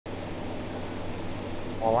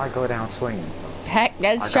While I go down swinging. Heck,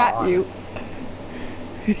 that shot you.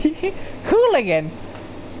 Hooligan.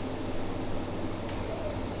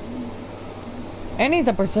 And he's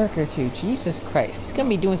a berserker too. Jesus Christ. He's gonna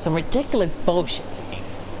be doing some ridiculous bullshit to me.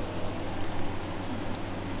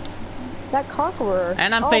 That conqueror.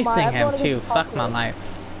 And I'm facing him too. Fuck my life.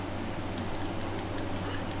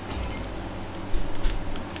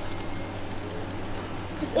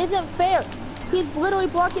 This isn't fair. He's literally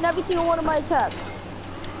blocking every single one of my attacks.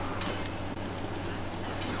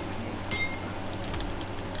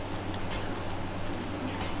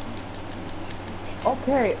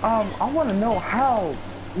 Okay, I want to know how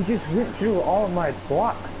you just went through all of my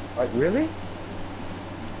blocks. Like, really?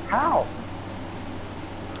 How?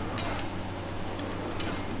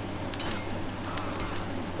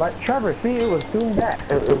 Like, Trevor, see, it was doing that.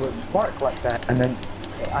 It would spark like that, and then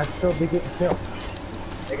I'd still be getting killed.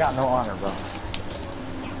 They got no honor, bro.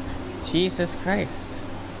 Jesus Christ.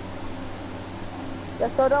 Yeah,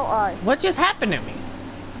 so don't I. What just happened to me?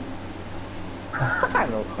 I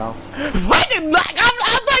don't know. What did, like,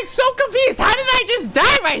 I'm like so confused. How did I just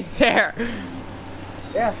die right there?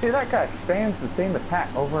 Yeah, see, that guy spams the same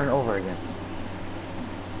attack over and over again.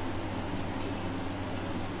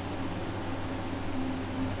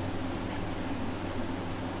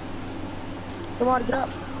 Come on, get up.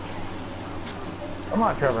 Come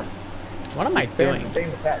on, Trevor. What am I doing? The same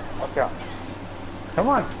attack. Watch out. Come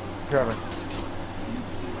on, Trevor.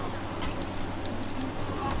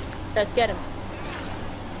 Let's get him.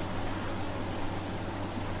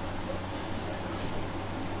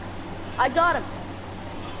 I got him.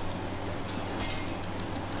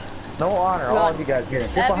 No honor, Run. all of you guys here.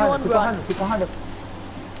 Get behind him, get behind him, get behind him.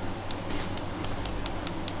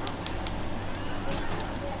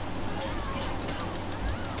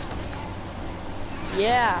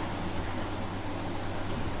 Yeah.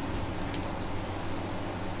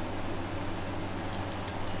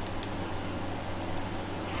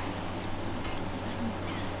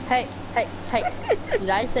 Hey, hey, hey. Did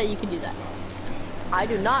I say you can do that? I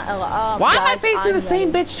do not allow. Why am I facing the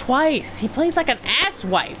same bitch twice? He plays like an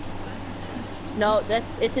asswipe. No,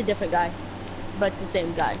 it's a different guy, but the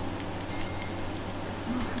same guy.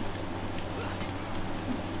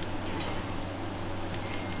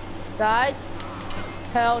 Guys,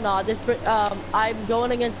 hell no. This I'm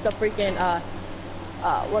going against the freaking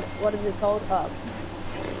what is it called?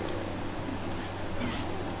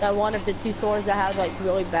 That one of the two swords that has like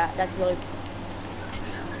really bad. That's really.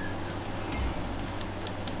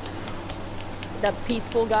 The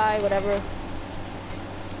peaceful guy, whatever.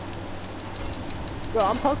 Bro,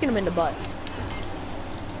 I'm poking him in the butt.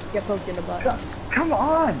 Get poked in the butt. Come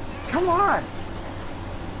on! Come on!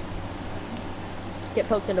 Get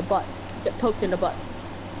poked in the butt. Get poked in the butt.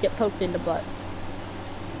 Get poked in the butt.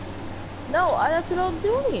 No, that's what I was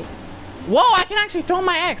doing. Whoa, I can actually throw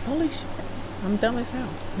my axe. Holy shit. I'm dumb as hell.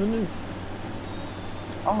 Who knew?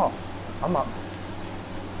 Oh, I'm up.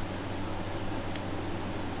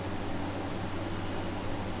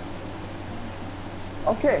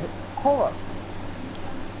 Okay, hold up.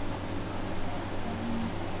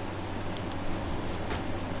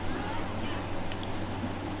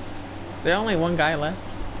 Is there only one guy left?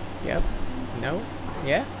 Yep. No?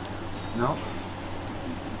 Yeah? No.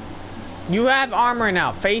 You have armor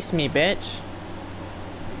now. Face me, bitch.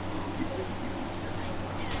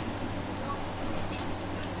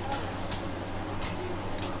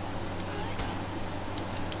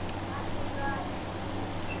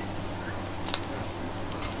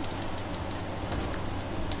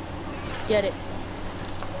 Let's get it.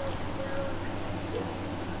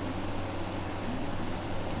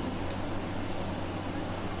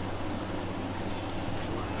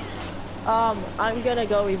 I'm gonna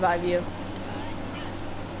go revive you.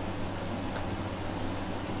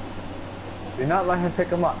 Do not let him pick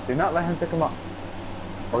him up. Do not let him pick him up.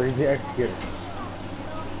 Or you get executed.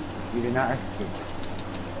 You do not execute.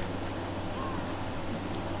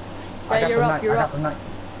 Yeah, you're up, you're up.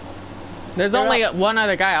 There's You're only up. one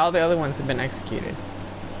other guy. All the other ones have been executed.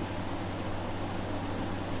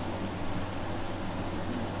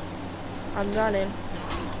 I'm running.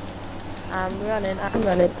 I'm running. I'm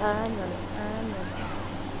running. I'm running. I'm running.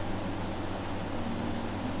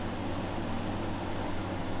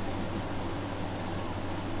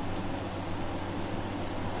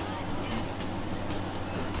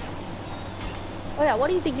 Oh yeah, what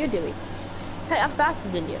do you think you're doing? Hey, I'm faster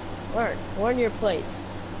than you. Learn. Learn your place.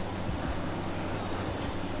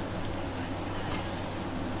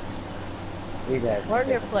 You guys. Learn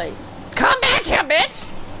your place. Come back here, bitch!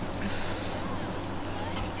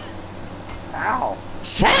 Ow!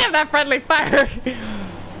 Damn, that friendly fire!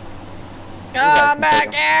 Come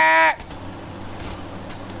back here!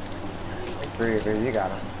 Three of you, you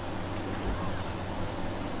got him.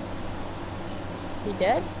 He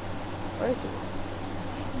dead? Where is he?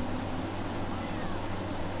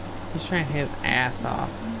 He's trying his ass off.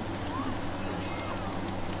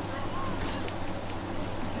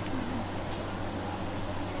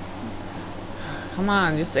 Come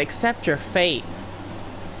on, just accept your fate.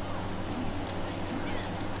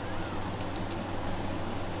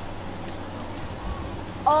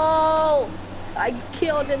 Oh! I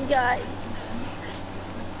killed him, guys.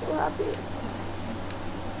 So happy.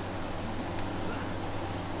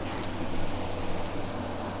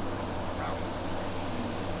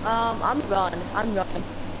 I'm running. I'm running.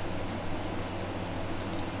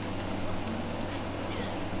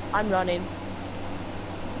 I'm running.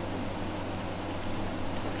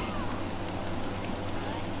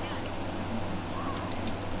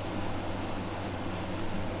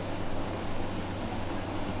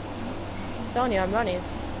 I'm telling you, I'm running.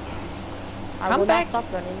 I will not stop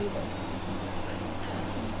running either.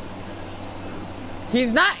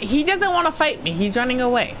 He's not, he doesn't want to fight me. He's running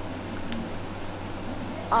away.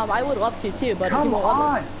 I would love to too, but he Come won't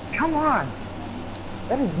let me. on! Come on!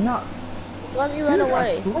 That is not... Just let me run Dude,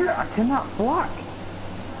 away. I swear I cannot block.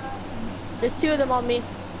 There's two of them on me.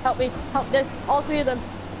 Help me. Help. There's all three of them.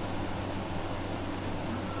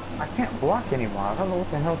 I can't block anymore. I don't know what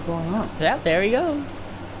the hell's going on. Yep, there he goes.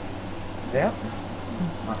 Yep.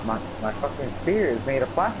 My fucking spear is made of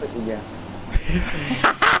plastic again.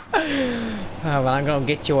 Oh, well, I'm gonna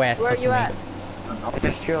get your ass. Where are you at? I'll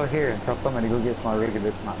just chill here until somebody go get my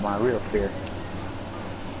regular, my real spear.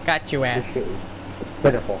 Got your This ass. shit is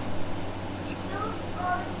pitiful.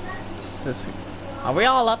 Are we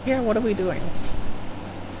all up here? What are we doing?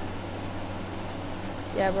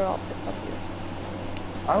 Yeah, we're all up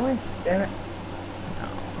here. Are we? Damn it. No,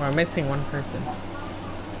 we're missing one person.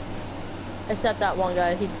 Except that one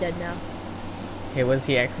guy. He's dead now. Hey, was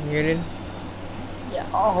he executed? Yeah.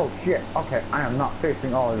 Oh shit. Okay, I am not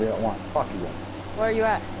facing all of you at once. Fuck you. Where are you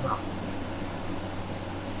at?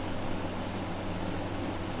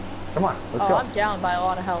 Come on, let's Oh, go. I'm down by a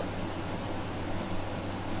lot of help.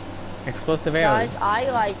 Explosive arrows. Guys, I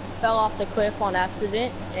like fell off the cliff on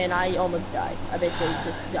accident and I almost died. I basically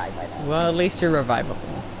just died by that. Well, at least you're revivable.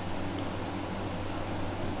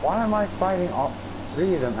 Why am I fighting all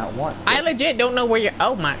three of them at once? I legit don't know where you're.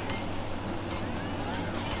 Oh my.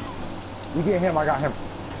 You get him, I got him.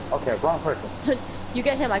 Okay, wrong person. You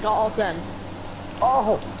get him, I got all of them.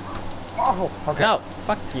 Oh! Oh! Okay. No,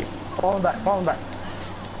 fuck you. Falling back, falling back.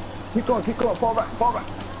 Keep going, fall back, fall back.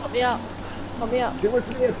 Help me out. Help me out. Get with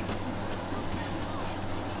me.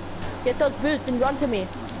 Get those boots and run to me.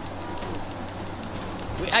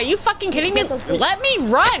 Are you fucking kidding me? Let me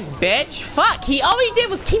run, bitch. Fuck. All he did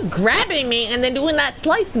was keep grabbing me and then doing that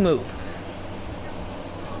slice move.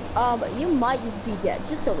 You might just be dead,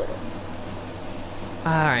 just a little.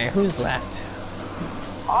 Alright, who's left?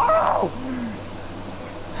 Oh!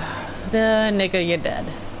 The nigga, you're dead.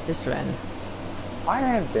 Just run. I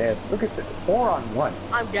am dead. Look at this. 4-on-1.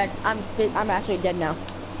 I'm dead. I'm actually dead now.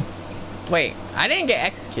 Wait, I didn't get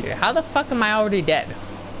executed. How the fuck am I already dead?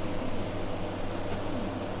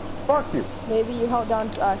 Fuck you. Maybe you held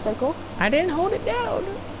down circle? I didn't hold it down.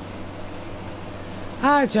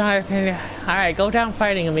 Ah, Jonathan. Alright, go down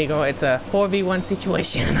fighting, amigo. It's a 4v1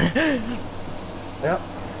 situation. Yep.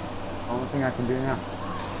 Only thing I can do now.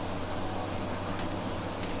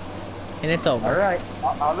 And it's over. Alright.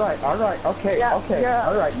 Alright. Okay. Yeah, okay. yeah.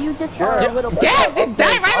 Alright. You just Sure. are a little bit. Damn, just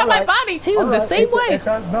Okay, die right on my alright. body, too. The Alright, same way. It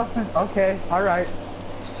does nothing. Okay. Alright.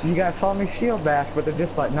 You guys saw me shield bash, but they're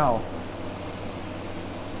just like, no.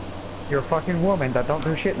 You're a fucking woman that don't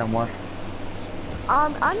do shit no more.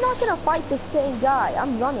 I'm not gonna fight the same guy.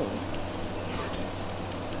 I'm running.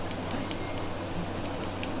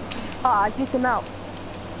 Ah, I kicked him out.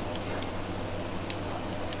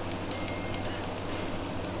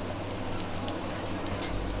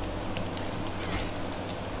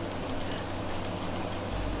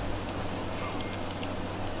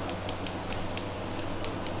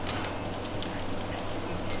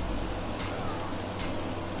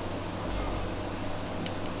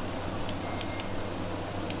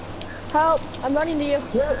 Help! I'm running to you.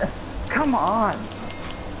 Come on.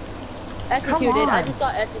 Executed. Come on. I just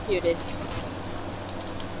got executed.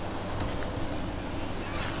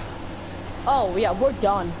 Oh yeah, we're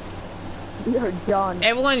done. We are done.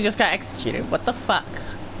 Everyone just got executed. What the fuck?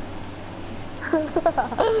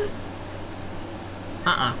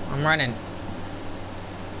 I'm running.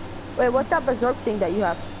 Wait, what's that berserk thing that you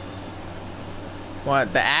have?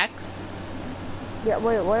 What, the axe? Yeah,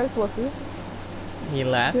 wait, where's Wolfie? He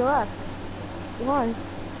left. He left. Why?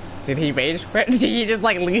 Did he rage quit? Did he just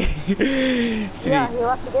like leave? Yeah, he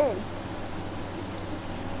left the game.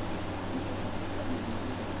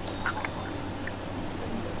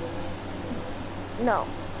 No.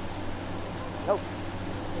 Nope.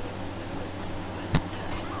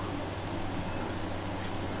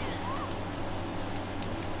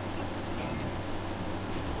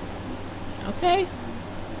 Okay.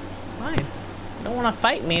 Fine. You don't want to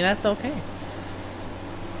fight me, that's okay.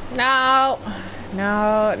 No.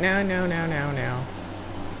 No, no, no, no, no, no.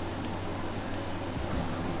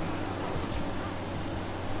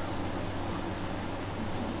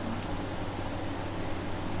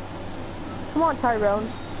 Come on, Tyrone.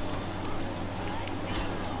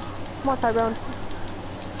 Come on, Tyrone.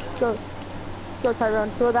 Let's go. Let's go,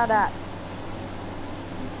 Tyrone. Throw that axe.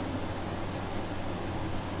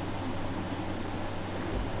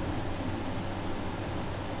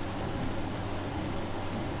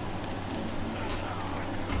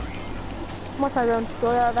 Come on, Tyrone.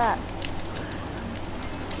 Throw that axe.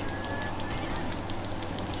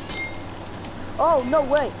 Oh, no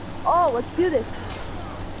way. Oh, let's do this.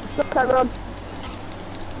 Let's go, Tyrone.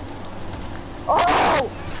 Oh!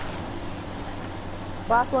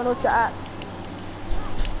 Last one with the axe.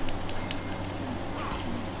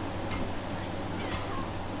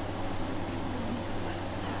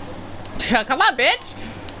 Come on, bitch!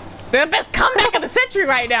 The best comeback of the century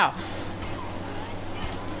right now!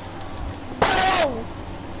 Oh!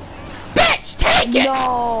 Bitch, take it!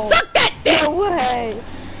 No! Suck that dick! No way!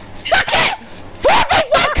 Suck it!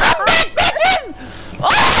 4v1 comeback, bitches!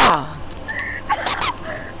 Oh!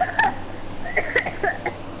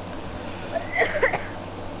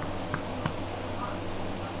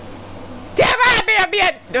 Damn right, I'd be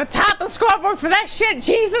at the top of the scoreboard for that shit,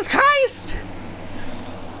 Jesus Christ!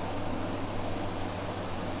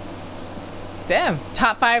 Damn,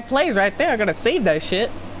 top 5 plays right there. I'm gonna save that shit.